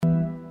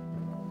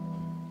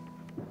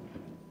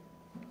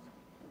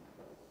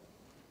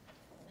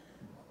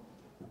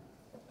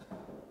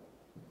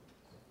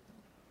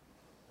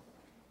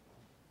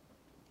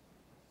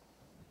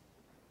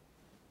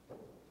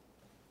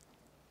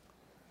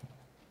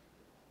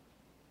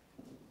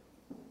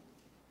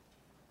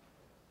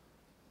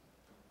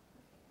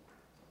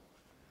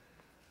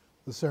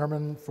The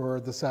sermon for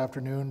this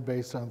afternoon,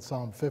 based on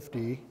Psalm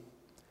 50,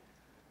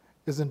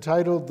 is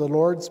entitled, "The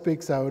Lord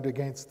Speaks Out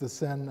Against the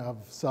Sin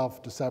of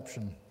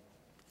Self-Deception."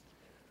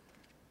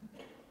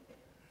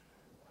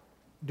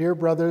 Dear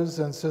brothers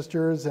and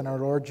sisters in our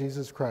Lord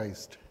Jesus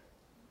Christ,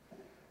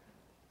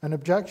 an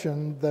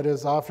objection that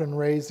is often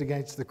raised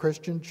against the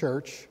Christian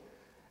church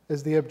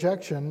is the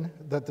objection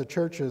that the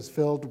church is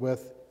filled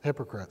with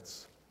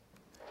hypocrites.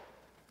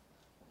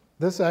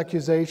 This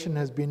accusation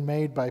has been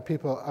made by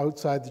people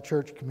outside the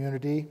church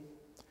community,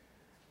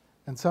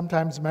 and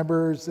sometimes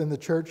members in the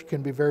church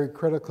can be very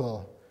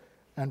critical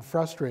and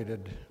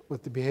frustrated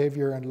with the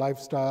behavior and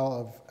lifestyle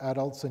of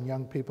adults and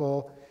young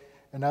people,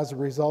 and as a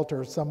result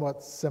are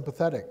somewhat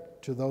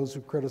sympathetic to those who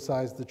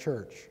criticize the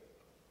church.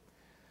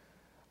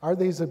 Are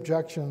these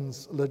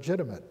objections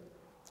legitimate?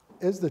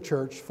 Is the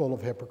church full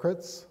of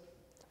hypocrites?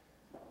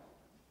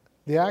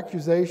 The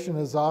accusation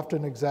is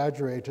often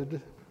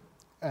exaggerated,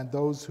 and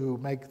those who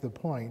make the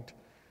point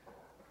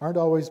aren't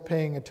always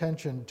paying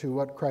attention to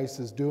what Christ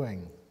is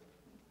doing.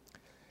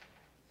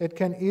 It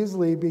can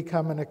easily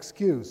become an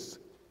excuse,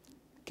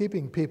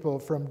 keeping people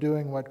from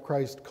doing what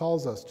Christ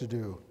calls us to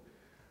do,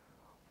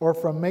 or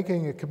from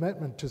making a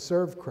commitment to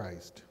serve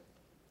Christ.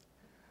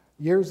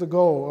 Years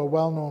ago, a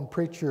well-known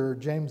preacher,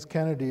 James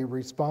Kennedy,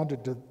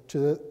 responded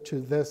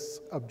to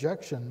this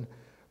objection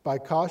by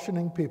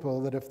cautioning people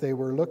that if they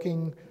were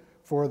looking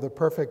for the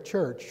perfect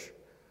church,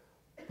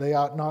 they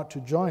ought not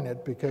to join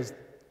it because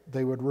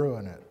they would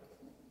ruin it.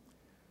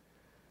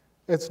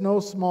 It's no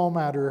small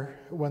matter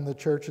when the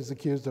church is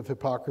accused of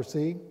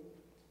hypocrisy,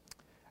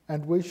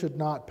 and we should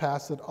not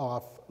pass it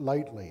off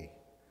lightly.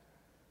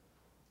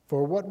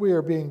 For what we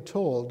are being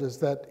told is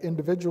that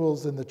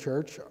individuals in the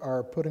church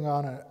are putting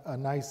on a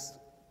nice,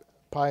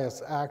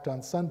 pious act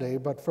on Sunday,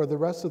 but for the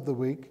rest of the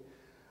week,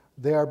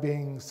 they are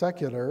being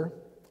secular,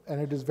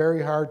 and it is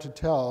very hard to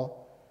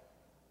tell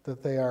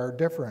that they are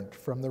different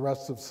from the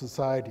rest of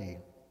society.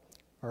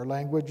 Our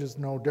language is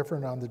no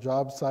different on the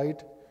job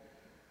site.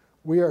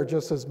 We are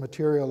just as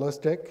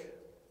materialistic.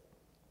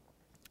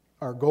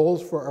 Our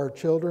goals for our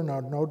children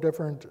are no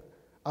different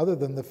other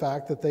than the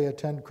fact that they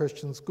attend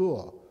Christian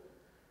school.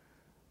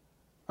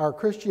 Our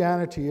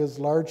Christianity is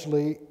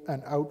largely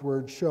an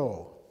outward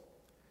show.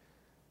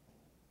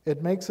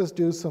 It makes us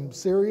do some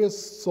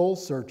serious soul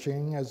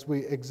searching as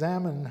we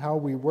examine how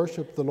we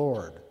worship the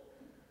Lord.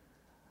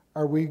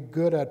 Are we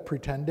good at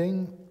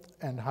pretending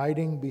and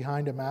hiding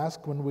behind a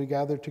mask when we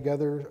gather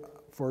together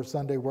for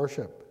Sunday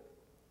worship?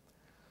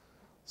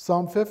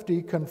 Psalm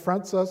 50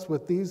 confronts us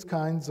with these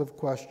kinds of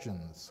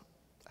questions.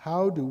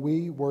 How do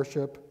we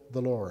worship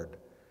the Lord?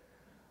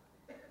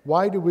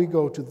 Why do we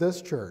go to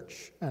this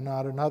church and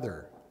not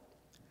another?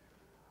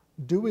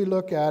 Do we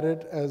look at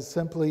it as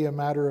simply a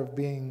matter of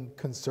being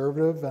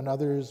conservative and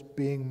others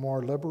being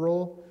more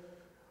liberal?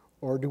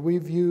 Or do we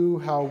view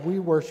how we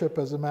worship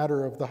as a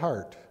matter of the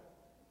heart?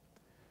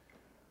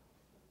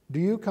 Do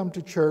you come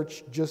to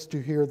church just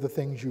to hear the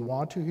things you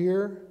want to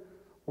hear,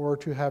 or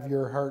to have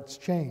your hearts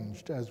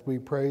changed as we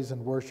praise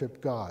and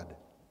worship God?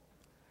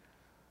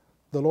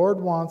 The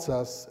Lord wants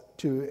us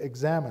to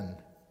examine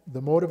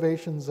the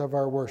motivations of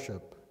our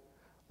worship,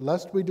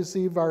 lest we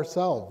deceive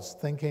ourselves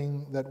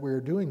thinking that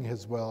we're doing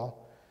His will,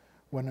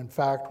 when in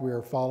fact we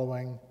are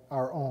following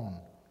our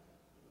own.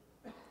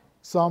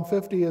 Psalm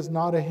 50 is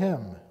not a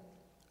hymn,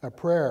 a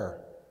prayer,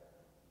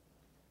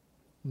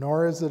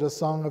 nor is it a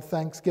song of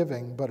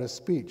thanksgiving, but a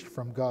speech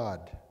from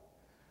God.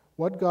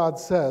 What God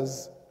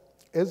says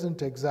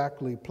isn't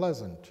exactly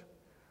pleasant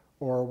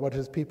or what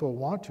His people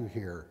want to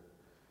hear,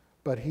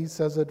 but He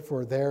says it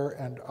for their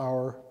and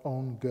our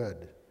own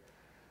good.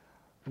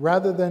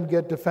 Rather than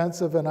get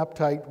defensive and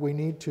uptight, we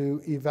need to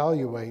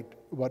evaluate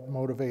what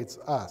motivates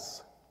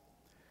us.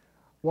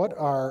 What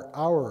are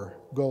our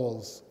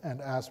goals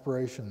and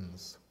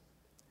aspirations?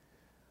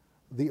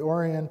 The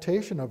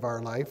orientation of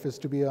our life is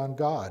to be on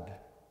God.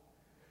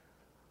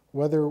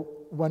 Whether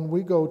when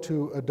we go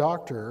to a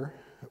doctor,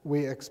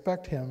 we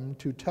expect him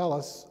to tell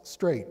us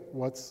straight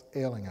what's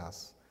ailing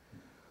us,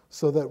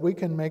 so that we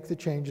can make the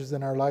changes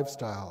in our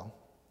lifestyle.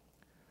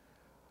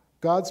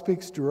 God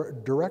speaks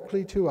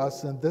directly to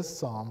us in this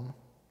psalm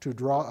to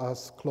draw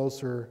us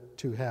closer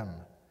to Him.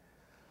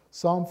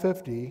 Psalm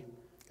 50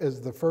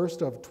 is the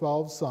first of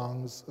 12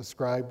 songs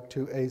ascribed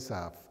to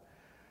Asaph.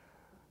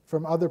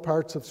 From other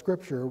parts of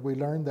Scripture, we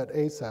learn that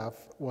Asaph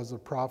was a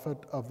prophet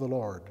of the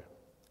Lord.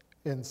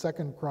 In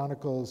 2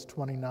 Chronicles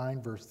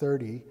 29, verse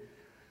 30,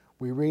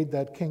 we read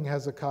that King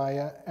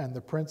Hezekiah and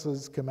the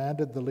princes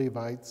commanded the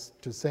Levites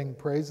to sing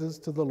praises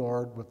to the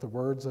Lord with the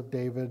words of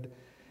David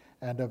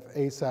and of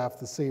Asaph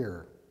the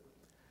seer.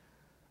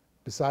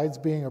 Besides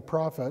being a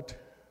prophet,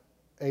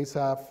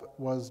 Asaph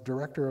was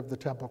director of the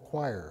temple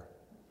choir.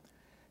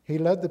 He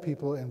led the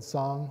people in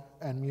song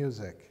and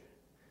music.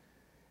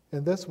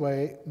 In this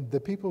way, the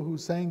people who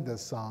sing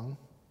this song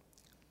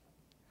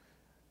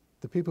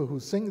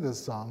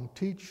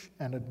teach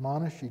and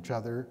admonish each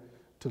other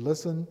to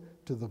listen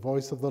to the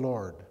voice of the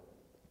Lord.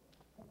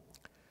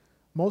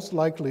 Most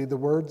likely, the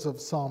words of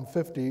Psalm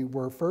 50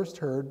 were first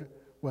heard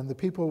when the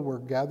people were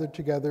gathered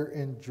together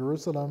in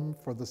Jerusalem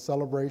for the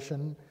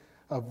celebration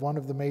of one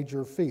of the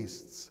major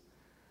feasts,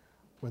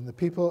 when the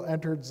people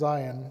entered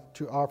Zion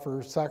to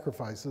offer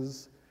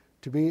sacrifices,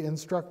 to be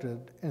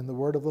instructed in the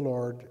word of the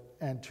Lord,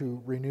 and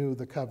to renew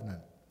the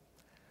covenant.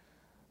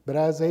 But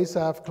as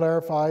Asaph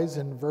clarifies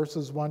in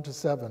verses 1 to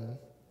 7,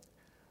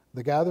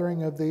 the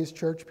gathering of these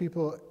church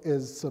people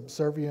is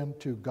subservient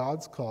to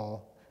God's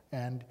call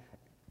and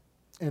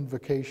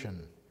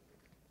invocation.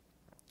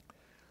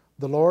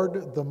 The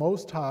Lord, the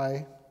Most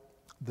High,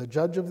 the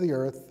judge of the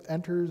earth,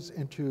 enters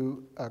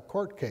into a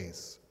court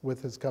case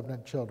with his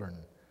covenant children.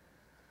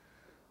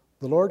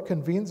 The Lord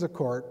convenes a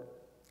court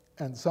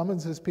and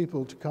summons his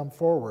people to come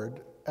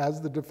forward as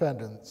the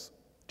defendants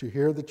to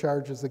hear the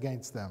charges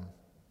against them.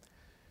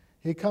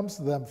 He comes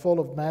to them full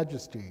of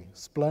majesty,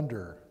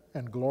 splendor,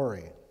 and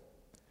glory.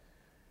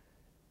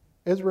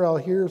 Israel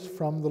hears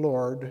from the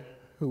Lord,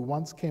 who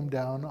once came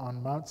down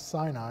on Mount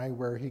Sinai,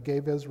 where he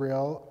gave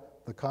Israel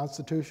the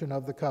constitution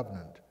of the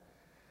covenant,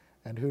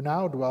 and who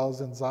now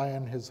dwells in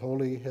Zion, his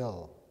holy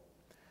hill.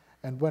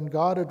 And when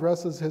God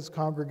addresses his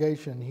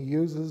congregation, he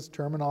uses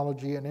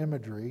terminology and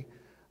imagery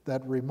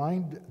that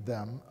remind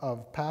them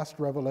of past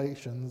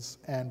revelations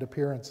and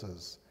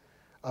appearances,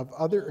 of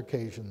other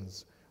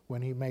occasions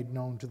when he made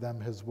known to them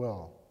his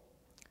will.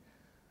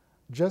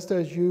 Just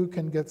as you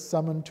can get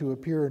summoned to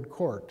appear in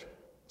court,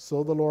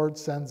 so the Lord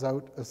sends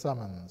out a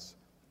summons.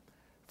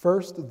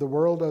 First, the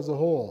world as a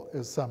whole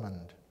is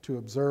summoned to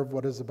observe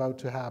what is about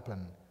to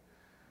happen.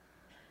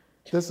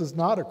 This is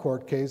not a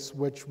court case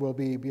which will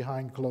be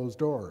behind closed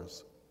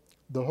doors.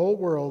 The whole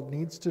world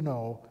needs to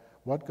know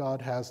what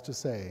God has to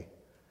say.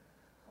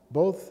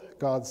 Both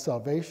God's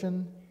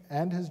salvation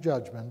and his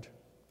judgment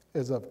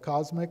is of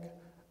cosmic,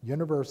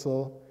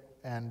 universal,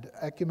 and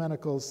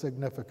ecumenical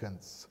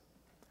significance.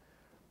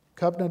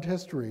 Covenant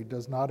history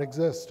does not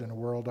exist in a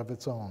world of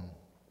its own.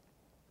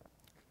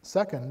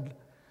 Second,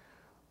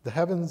 the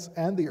heavens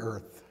and the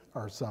earth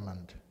are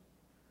summoned.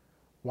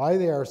 Why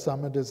they are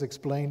summoned is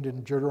explained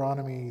in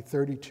Deuteronomy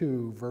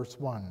 32, verse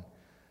 1.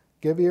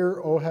 Give ear,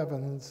 O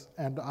heavens,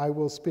 and I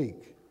will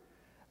speak,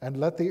 and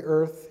let the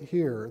earth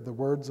hear the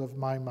words of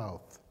my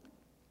mouth.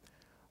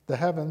 The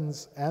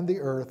heavens and the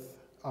earth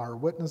are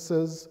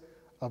witnesses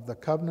of the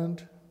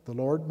covenant the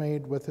Lord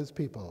made with his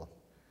people.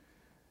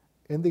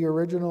 In the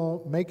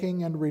original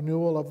making and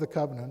renewal of the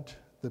covenant,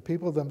 the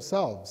people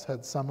themselves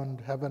had summoned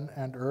heaven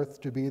and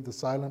earth to be the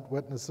silent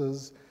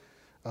witnesses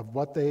of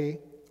what they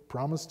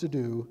promised to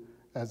do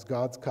as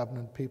God's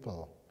covenant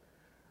people.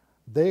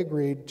 They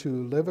agreed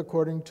to live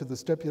according to the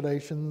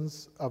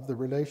stipulations of the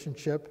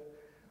relationship,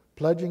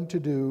 pledging to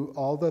do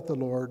all that the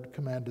Lord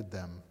commanded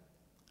them.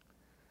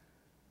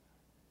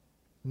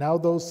 Now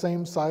those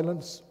same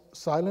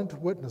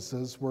silent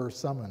witnesses were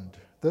summoned,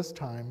 this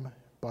time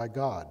by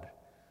God.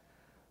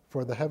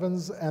 For the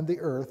heavens and the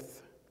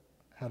earth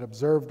had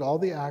observed all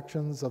the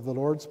actions of the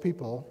Lord's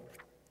people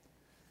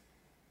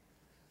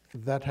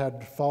that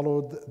had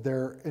followed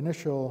their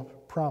initial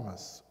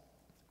promise.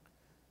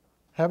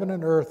 Heaven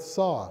and earth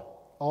saw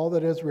all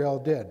that Israel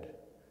did,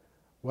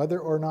 whether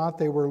or not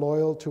they were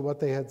loyal to what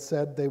they had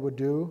said they would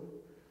do,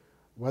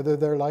 whether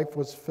their life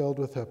was filled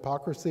with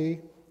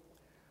hypocrisy.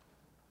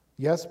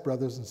 Yes,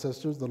 brothers and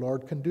sisters, the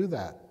Lord can do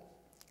that.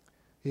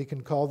 He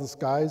can call the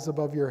skies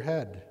above your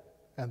head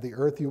and the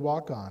earth you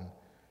walk on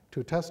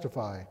to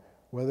testify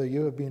whether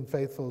you have been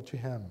faithful to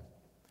him.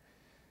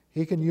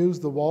 He can use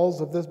the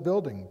walls of this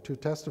building to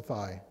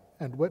testify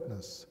and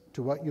witness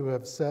to what you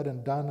have said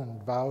and done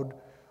and vowed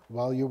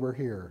while you were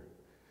here.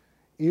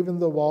 Even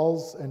the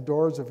walls and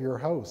doors of your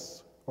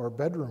house or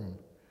bedroom,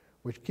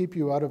 which keep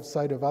you out of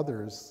sight of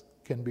others,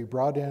 can be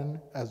brought in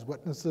as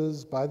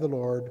witnesses by the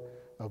Lord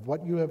of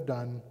what you have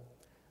done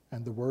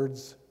and the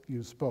words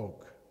you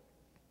spoke.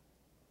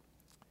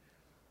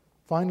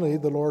 Finally,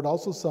 the Lord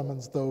also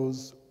summons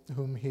those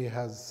whom he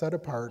has set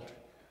apart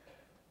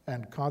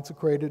and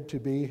consecrated to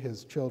be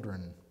his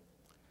children.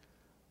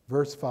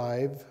 Verse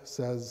 5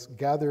 says,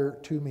 "Gather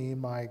to me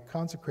my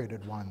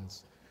consecrated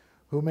ones,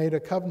 who made a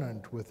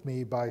covenant with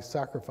me by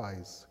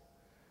sacrifice."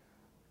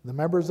 The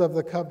members of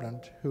the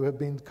covenant who have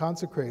been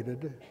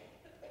consecrated,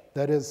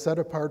 that is, set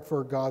apart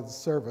for God's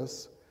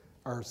service,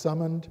 are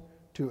summoned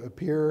to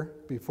appear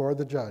before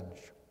the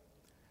judge.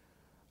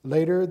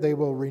 Later, they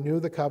will renew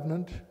the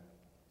covenant,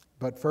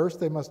 but first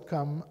they must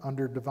come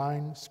under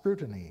divine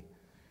scrutiny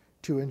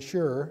to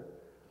ensure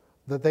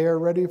that they are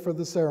ready for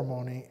the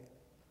ceremony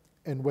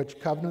in which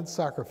covenant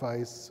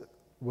sacrifice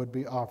would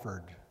be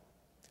offered.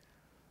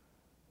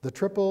 The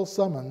triple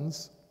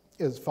summons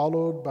is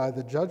followed by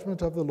the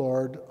judgment of the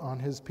Lord on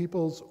his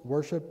people's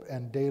worship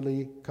and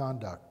daily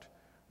conduct.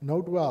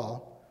 Note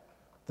well,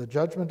 the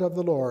judgment of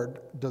the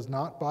Lord does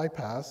not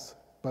bypass,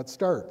 but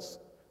starts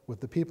with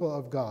the people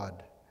of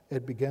God.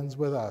 It begins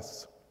with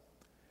us.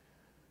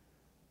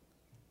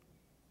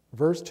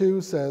 Verse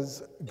 2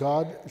 says,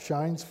 God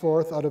shines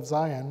forth out of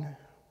Zion,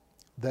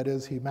 that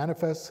is, he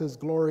manifests his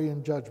glory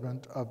in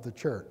judgment of the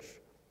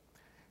church.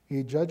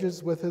 He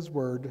judges with his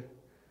word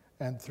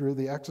and through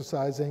the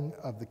exercising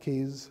of the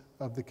keys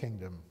of the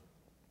kingdom.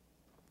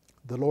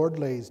 The Lord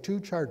lays two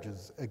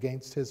charges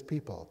against his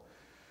people.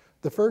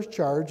 The first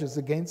charge is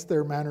against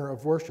their manner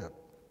of worship.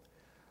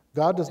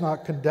 God does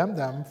not condemn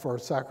them for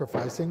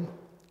sacrificing,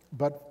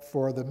 but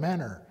for the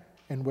manner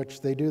in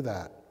which they do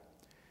that.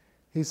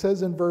 He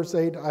says in verse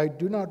 8, I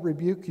do not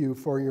rebuke you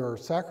for your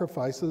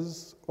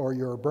sacrifices or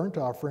your burnt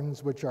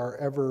offerings, which are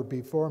ever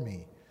before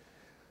me.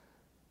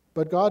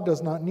 But God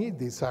does not need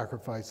these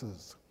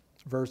sacrifices.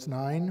 Verse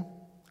 9,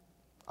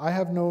 I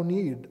have no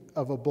need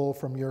of a bull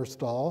from your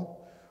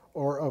stall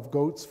or of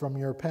goats from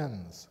your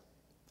pens.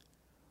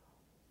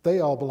 They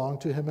all belong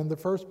to him in the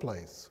first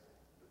place.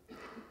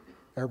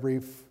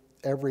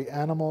 Every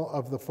animal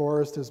of the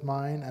forest is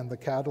mine, and the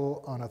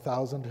cattle on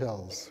 1,000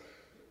 hills.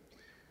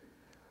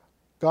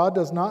 God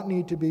does not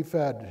need to be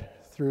fed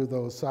through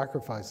those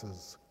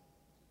sacrifices.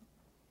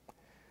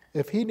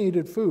 If he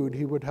needed food,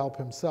 he would help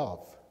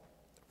himself.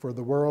 For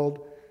the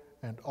world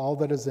and all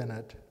that is in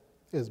it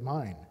is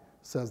mine,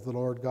 says the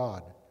Lord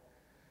God.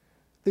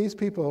 These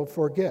people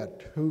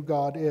forget who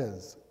God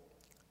is.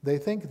 They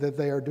think that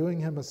they are doing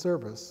him a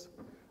service,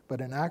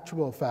 but in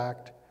actual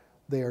fact,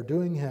 they are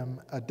doing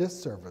him a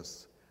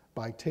disservice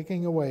by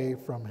taking away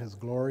from his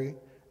glory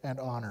and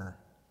honor.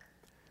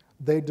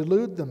 They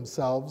delude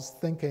themselves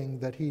thinking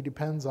that he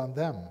depends on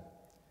them.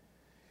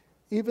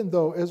 Even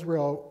though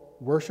Israel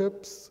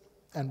worships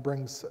and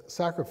brings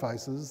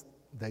sacrifices,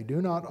 they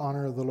do not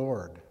honor the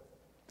Lord.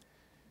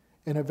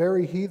 In a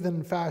very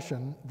heathen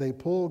fashion, they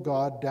pull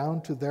God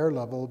down to their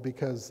level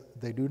because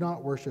they do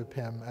not worship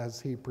him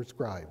as he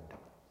prescribed.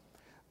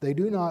 They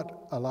do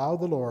not allow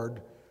the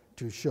Lord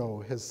to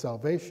show his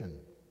salvation.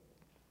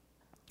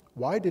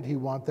 Why did he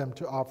want them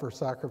to offer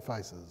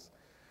sacrifices?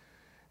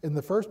 In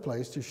the first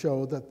place, to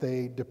show that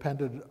they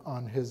depended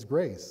on his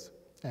grace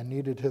and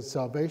needed his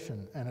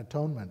salvation and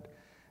atonement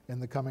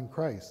in the coming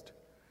Christ.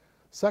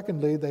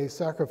 Secondly, they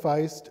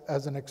sacrificed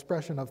as an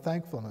expression of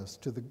thankfulness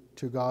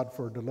to God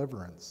for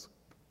deliverance.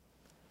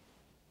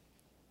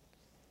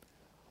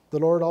 The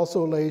Lord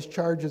also lays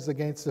charges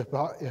against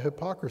the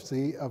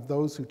hypocrisy of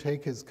those who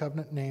take his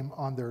covenant name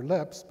on their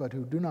lips, but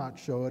who do not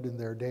show it in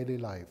their daily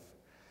life.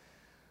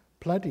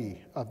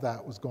 Plenty of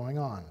that was going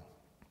on.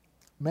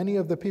 Many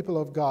of the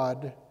people of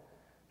God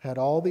had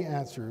all the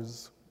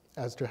answers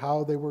as to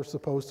how they were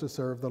supposed to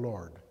serve the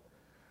Lord.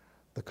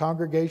 The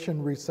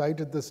congregation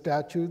recited the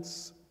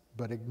statutes,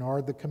 but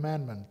ignored the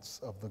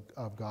commandments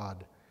of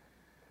God.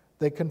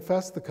 They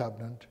confessed the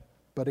covenant,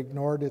 but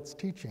ignored its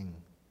teaching.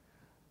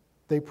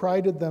 They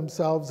prided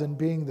themselves in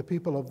being the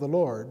people of the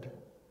Lord,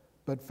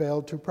 but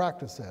failed to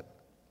practice it.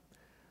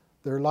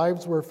 Their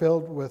lives were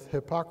filled with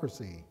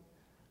hypocrisy,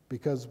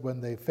 because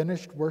when they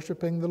finished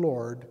worshiping the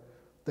Lord,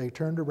 they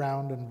turned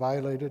around and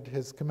violated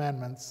his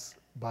commandments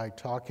by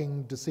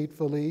talking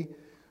deceitfully,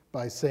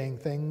 by saying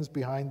things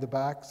behind the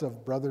backs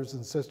of brothers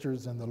and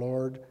sisters in the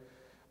Lord,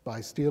 by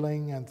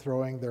stealing and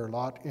throwing their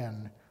lot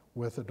in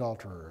with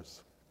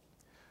adulterers.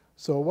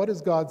 So what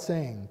is God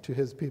saying to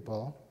his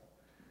people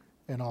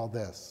in all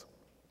this?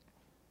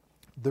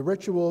 The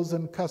rituals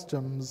and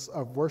customs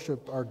of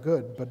worship are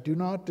good, but do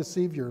not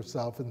deceive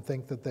yourself and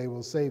think that they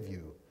will save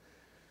you.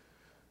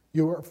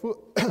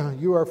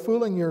 You are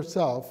fooling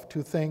yourself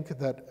to think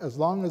that as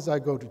long as I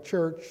go to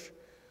church,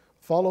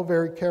 follow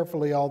very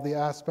carefully all the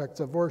aspects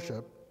of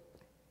worship,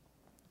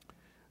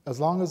 as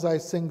long as I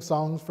sing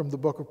songs from the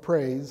book of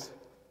praise,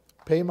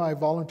 pay my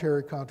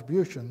voluntary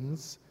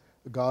contributions,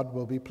 God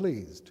will be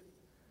pleased.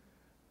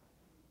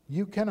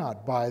 You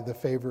cannot buy the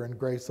favor and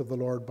grace of the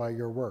Lord by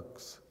your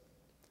works.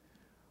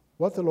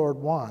 What the Lord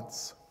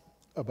wants,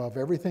 above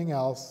everything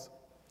else,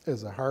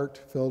 is a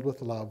heart filled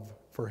with love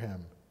for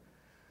him.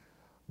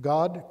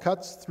 God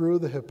cuts through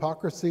the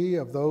hypocrisy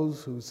of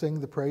those who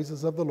sing the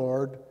praises of the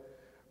Lord,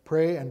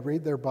 pray and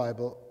read their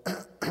Bible,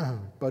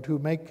 but who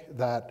make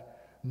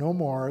that no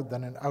more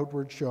than an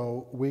outward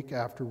show week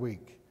after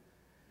week.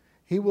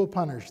 He will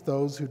punish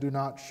those who do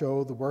not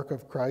show the work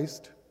of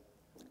Christ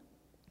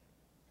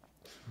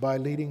by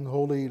leading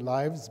holy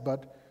lives,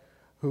 but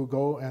who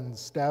go and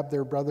stab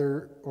their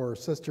brother or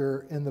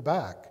sister in the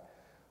back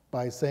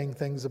by saying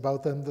things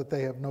about them that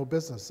they have no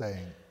business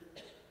saying,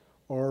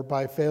 or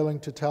by failing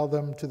to tell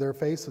them to their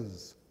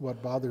faces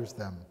what bothers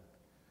them.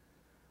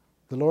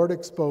 The Lord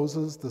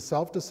exposes the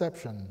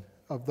self-deception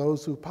of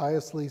those who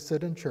piously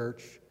sit in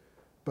church,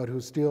 but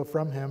who steal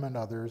from him and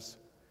others,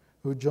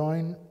 who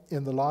join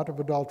in the lot of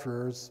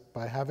adulterers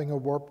by having a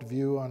warped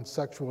view on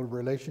sexual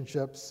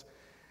relationships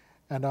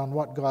and on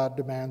what God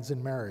demands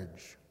in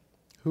marriage,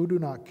 who do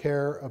not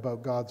care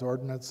about God's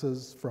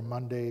ordinances from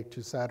Monday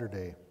to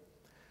Saturday.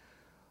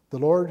 The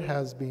Lord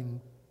has been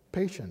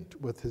patient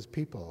with his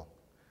people,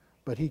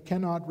 but he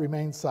cannot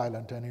remain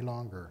silent any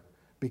longer,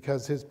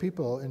 because his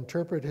people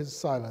interpret his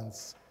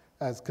silence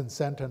as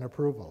consent and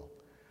approval.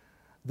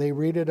 They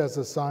read it as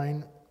a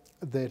sign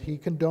that he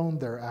condoned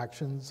their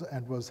actions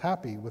and was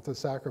happy with the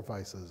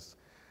sacrifices,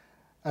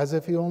 as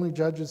if he only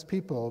judges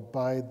people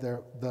by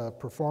the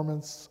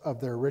performance of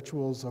their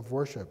rituals of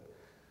worship.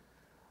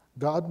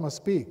 God must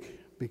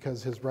speak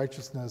because his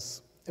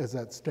righteousness is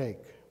at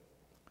stake.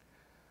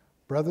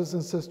 Brothers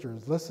and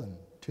sisters, listen.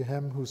 to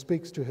him who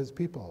speaks to his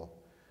people.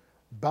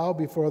 Bow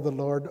before the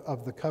Lord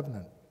of the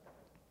covenant.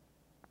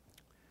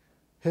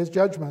 His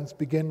judgments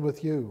begin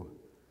with you.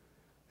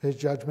 His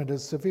judgment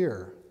is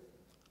severe.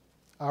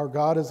 Our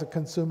God is a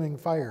consuming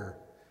fire.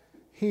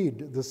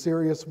 Heed the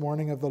serious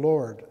warning of the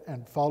Lord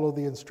and follow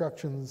the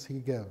instructions he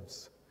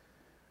gives.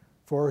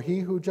 For he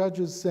who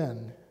judges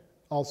sin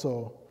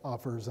also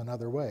offers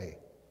another way.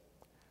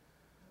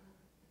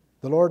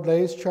 The Lord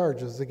lays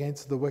charges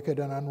against the wicked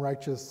and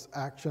unrighteous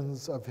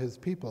actions of his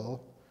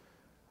people,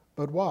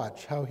 but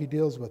watch how he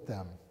deals with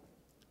them.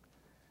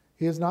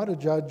 He is not a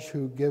judge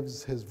who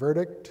gives his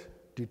verdict,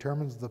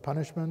 determines the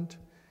punishment,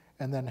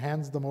 and then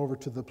hands them over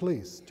to the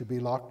police to be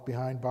locked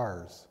behind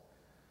bars.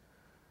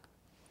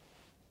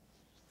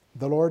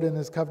 The Lord, in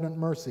his covenant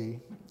mercy,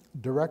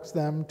 directs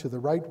them to the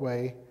right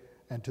way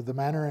and to the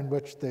manner in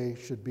which they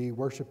should be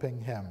worshiping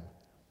him.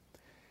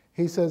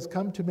 He says,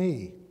 "Come to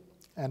me,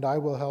 and I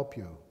will help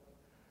you.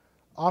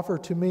 Offer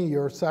to me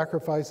your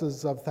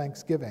sacrifices of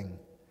thanksgiving,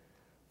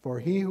 for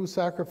he who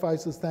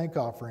sacrifices thank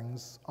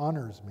offerings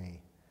honors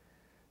me.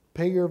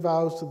 Pay your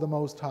vows to the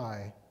Most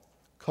High.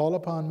 Call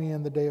upon me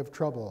in the day of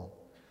trouble.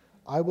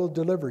 I will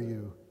deliver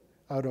you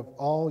out of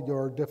all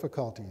your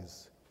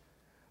difficulties.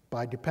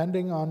 By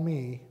depending on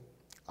me,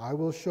 I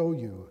will show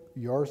you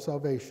your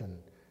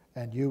salvation,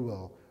 and you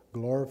will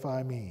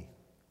glorify me."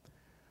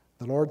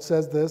 The Lord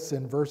says this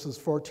in verses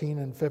 14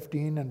 and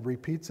 15 and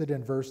repeats it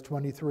in verse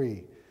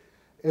 23.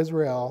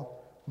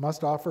 Israel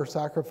must offer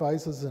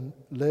sacrifices and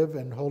live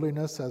in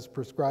holiness as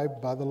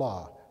prescribed by the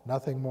law,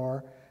 nothing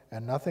more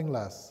and nothing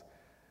less.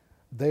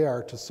 They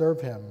are to serve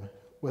him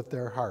with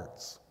their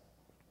hearts.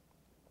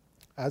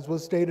 As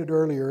was stated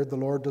earlier, the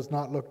Lord does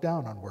not look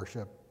down on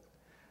worship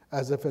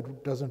as if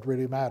it doesn't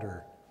really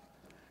matter.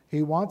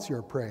 He wants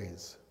your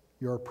praise,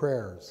 your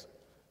prayers,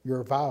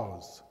 your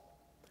vows,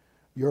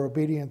 your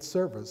obedient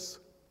service.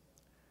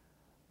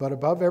 But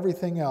above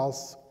everything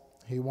else,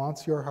 he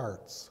wants your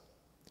hearts.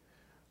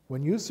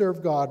 When you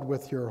serve God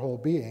with your whole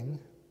being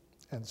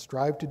and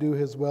strive to do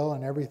his will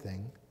in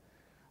everything,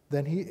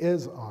 then he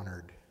is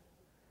honored.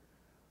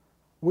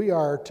 We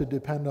are to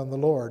depend on the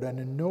Lord and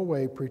in no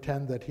way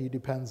pretend that he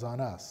depends on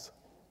us.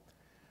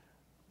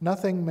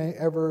 Nothing may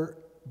ever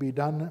be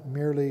done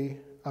merely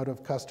out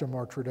of custom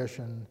or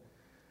tradition,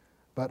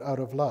 but out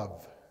of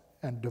love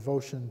and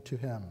devotion to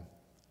him.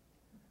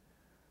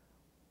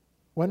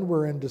 When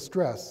we're in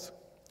distress,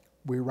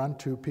 we run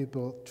to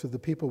the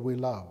people we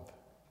love.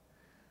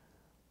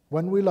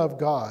 When we love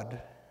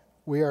God,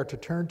 we are to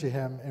turn to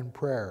him in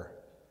prayer.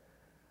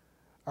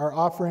 Our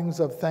offerings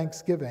of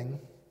thanksgiving,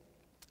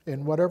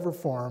 in whatever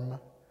form,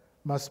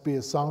 must be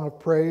a song of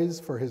praise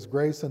for his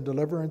grace and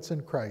deliverance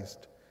in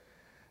Christ,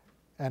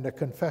 and a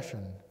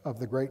confession of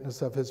the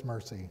greatness of his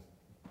mercy.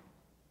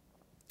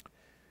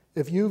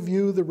 If you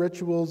view the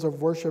rituals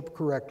of worship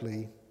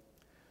correctly,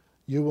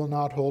 you will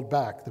not hold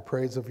back the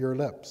praise of your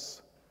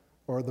lips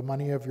or the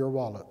money of your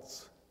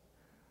wallets.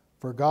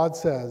 For God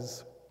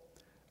says,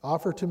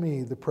 "Offer to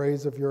me the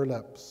praise of your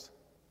lips."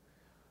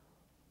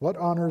 What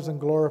honors and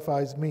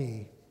glorifies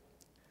me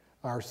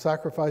are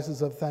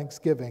sacrifices of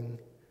thanksgiving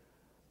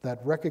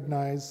that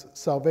recognize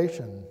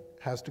salvation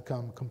has to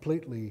come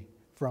completely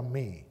from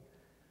me.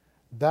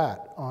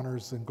 That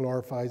honors and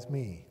glorifies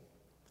me.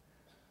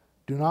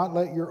 Do not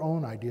let your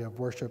own idea of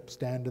worship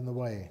stand in the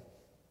way.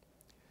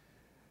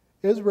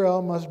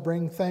 Israel must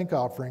bring thank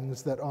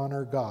offerings that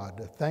honor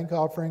God. Thank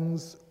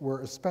offerings were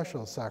a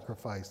special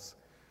sacrifice.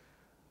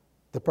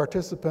 The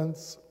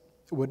participants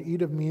would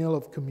eat a meal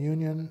of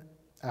communion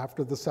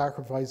after the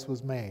sacrifice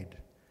was made.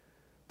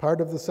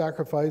 Part of the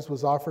sacrifice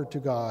was offered to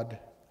God,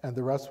 and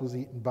the rest was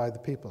eaten by the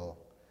people.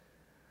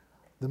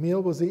 The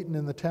meal was eaten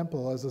in the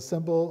temple as a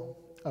symbol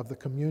of the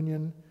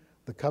communion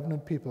the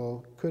covenant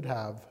people could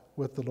have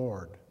with the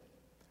Lord.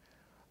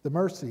 The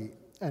mercy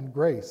and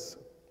grace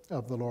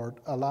of the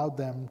Lord allowed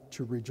them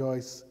to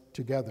rejoice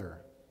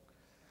together.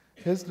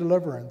 His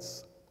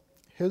deliverance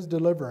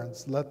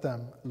let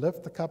them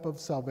lift the cup of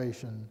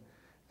salvation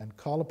and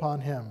call upon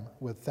him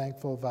with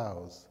thankful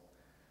vows.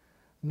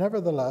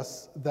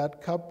 Nevertheless,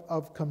 that cup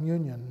of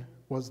communion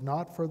was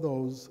not for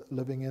those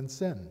living in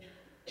sin,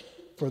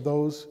 for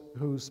those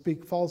who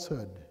speak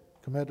falsehood,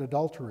 commit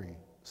adultery,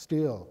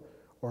 steal,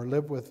 or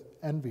live with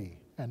envy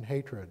and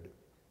hatred.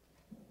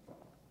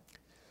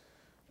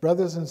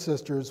 Brothers and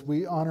sisters,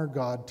 we honor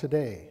God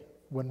today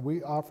when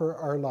we offer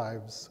our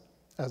lives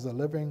as a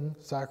living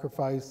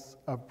sacrifice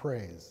of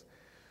praise,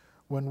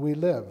 when we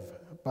live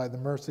by the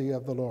mercy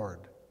of the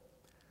Lord.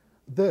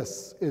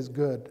 This is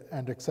good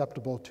and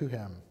acceptable to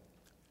him.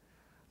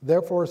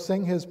 Therefore,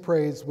 sing his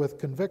praise with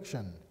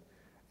conviction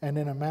and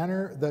in a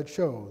manner that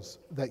shows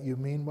that you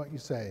mean what you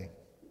say.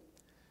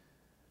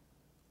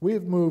 We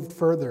have moved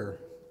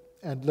further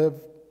and live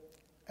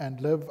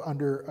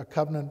under a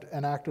covenant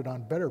enacted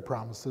on better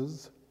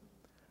promises,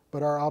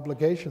 but our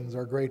obligations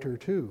are greater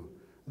too.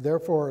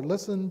 Therefore,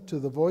 listen to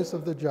the voice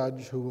of the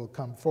judge who will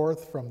come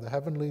forth from the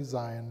heavenly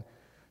Zion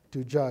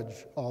to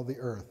judge all the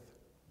earth.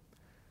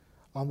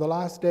 On the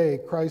last day,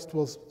 Christ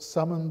will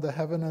summon the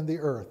heaven and the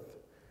earth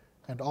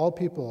and all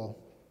people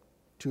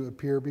to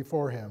appear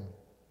before him.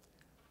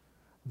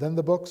 Then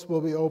the books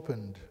will be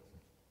opened.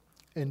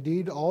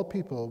 Indeed, all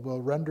people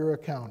will render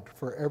account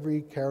for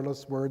every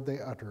careless word they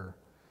utter.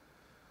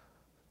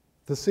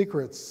 The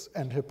secrets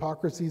and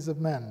hypocrisies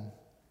of men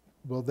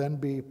will then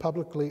be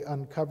publicly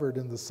uncovered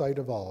in the sight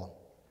of all.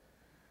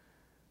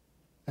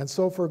 And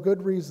so, for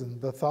good reason,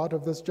 the thought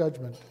of this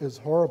judgment is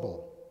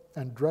horrible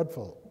and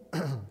dreadful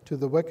to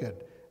the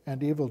wicked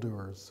and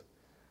evildoers.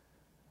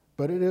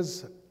 But it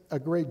is a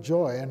great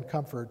joy and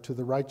comfort to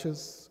the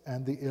righteous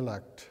and the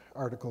elect.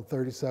 Article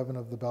 37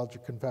 of the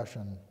Belgic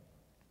Confession.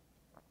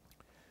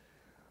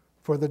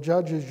 For the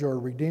judge is your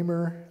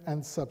Redeemer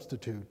and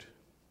substitute.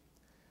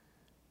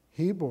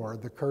 He bore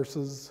the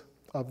curses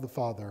of the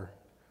Father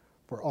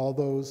for all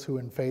those who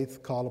in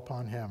faith call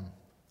upon him.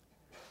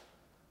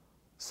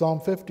 Psalm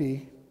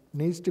 50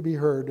 needs to be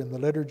heard in the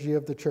liturgy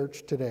of the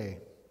church today.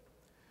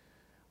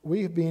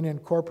 We have been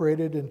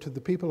incorporated into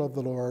the people of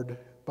the Lord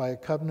by a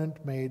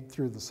covenant made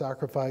through the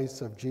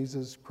sacrifice of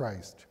Jesus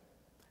Christ.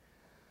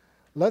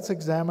 Let's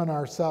examine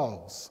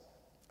ourselves,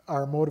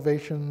 our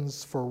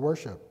motivations for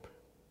worship,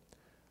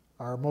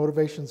 our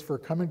motivations for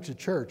coming to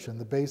church, and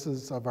the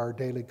basis of our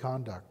daily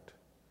conduct.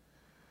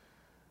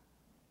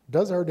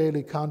 Does our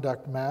daily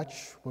conduct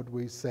match what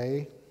we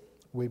say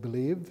we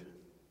believe?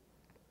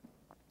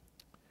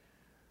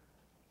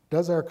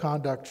 Does our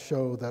conduct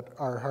show that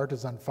our heart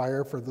is on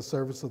fire for the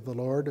service of the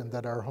Lord and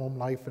that our home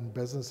life and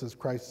business is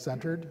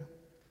Christ-centered?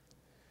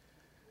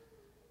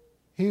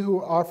 He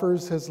who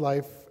offers his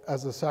life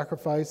as a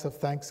sacrifice of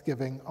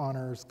thanksgiving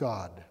honors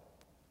God.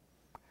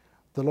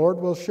 The Lord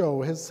will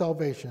show his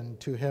salvation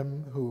to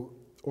him who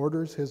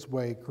orders his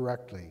way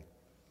correctly.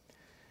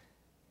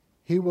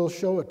 He will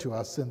show it to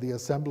us in the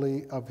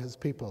assembly of his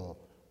people.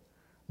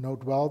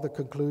 Note well, the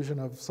conclusion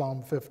of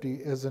Psalm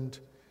 50 isn't,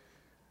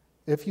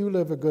 if you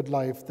live a good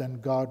life, then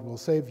God will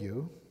save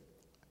you.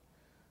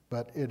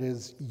 But it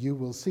is, you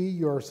will see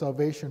your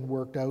salvation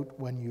worked out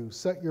when you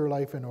set your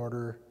life in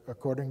order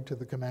according to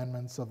the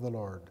commandments of the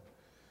Lord.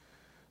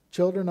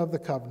 Children of the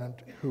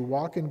covenant who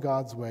walk in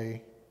God's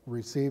way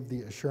receive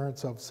the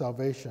assurance of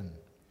salvation.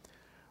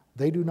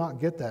 They do not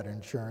get that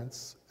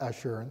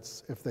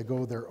assurance if they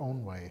go their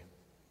own way.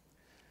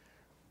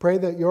 Pray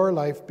that your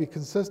life be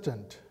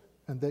consistent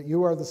and that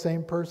you are the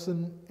same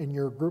person in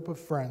your group of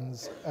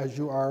friends as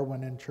you are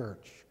when in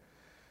church.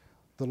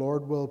 The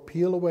Lord will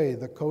peel away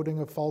the coating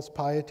of false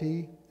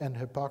piety and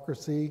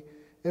hypocrisy,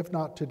 if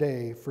not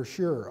today, for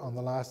sure on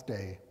the last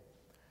day.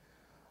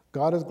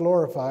 God is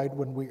glorified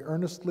when we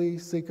earnestly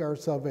seek our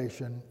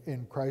salvation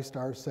in Christ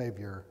our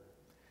Savior.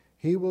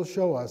 He will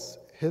show us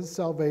his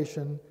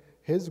salvation,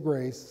 his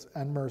grace,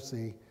 and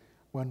mercy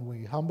when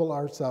we humble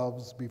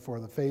ourselves before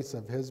the face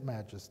of his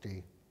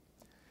majesty.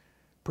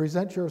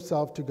 Present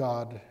yourself to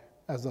God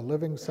as a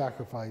living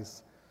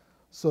sacrifice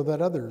so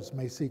that others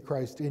may see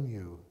Christ in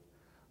you,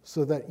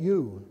 so that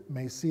you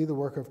may see the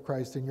work of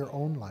Christ in your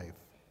own life.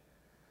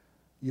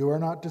 You are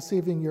not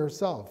deceiving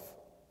yourself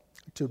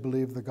to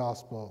believe the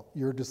gospel.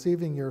 You're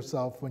deceiving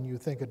yourself when you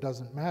think it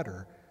doesn't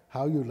matter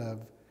how you live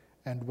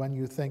and when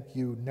you think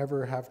you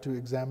never have to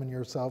examine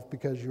yourself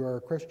because you are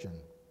a Christian.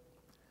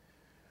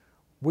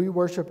 We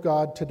worship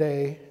God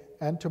today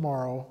and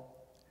tomorrow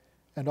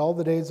and all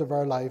the days of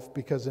our life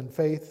because in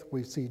faith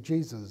we see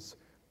Jesus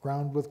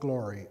crowned with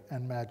glory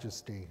and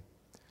majesty.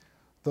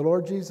 The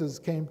Lord Jesus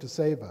came to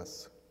save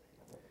us.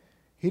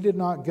 He did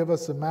not give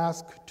us a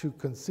mask to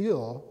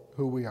conceal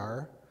who we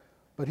are,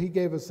 but he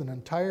gave us an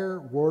entire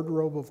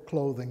wardrobe of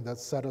clothing that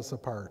set us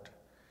apart.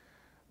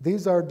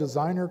 These are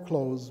designer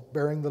clothes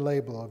bearing the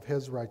label of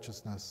his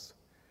righteousness.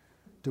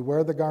 To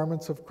wear the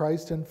garments of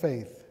Christ in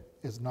faith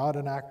is not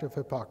an act of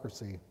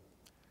hypocrisy.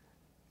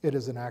 It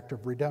is an act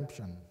of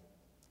redemption.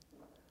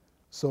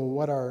 So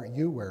what are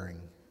you wearing?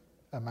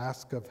 A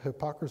mask of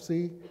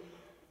hypocrisy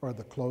or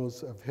the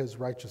clothes of his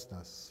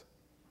righteousness?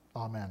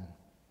 Amen.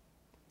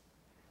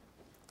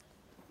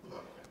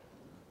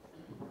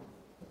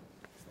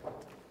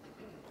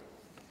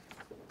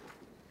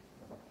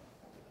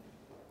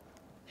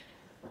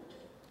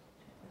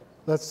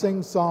 Let's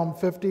sing Psalm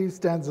 50,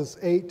 stanzas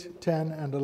 8, 10, and 11.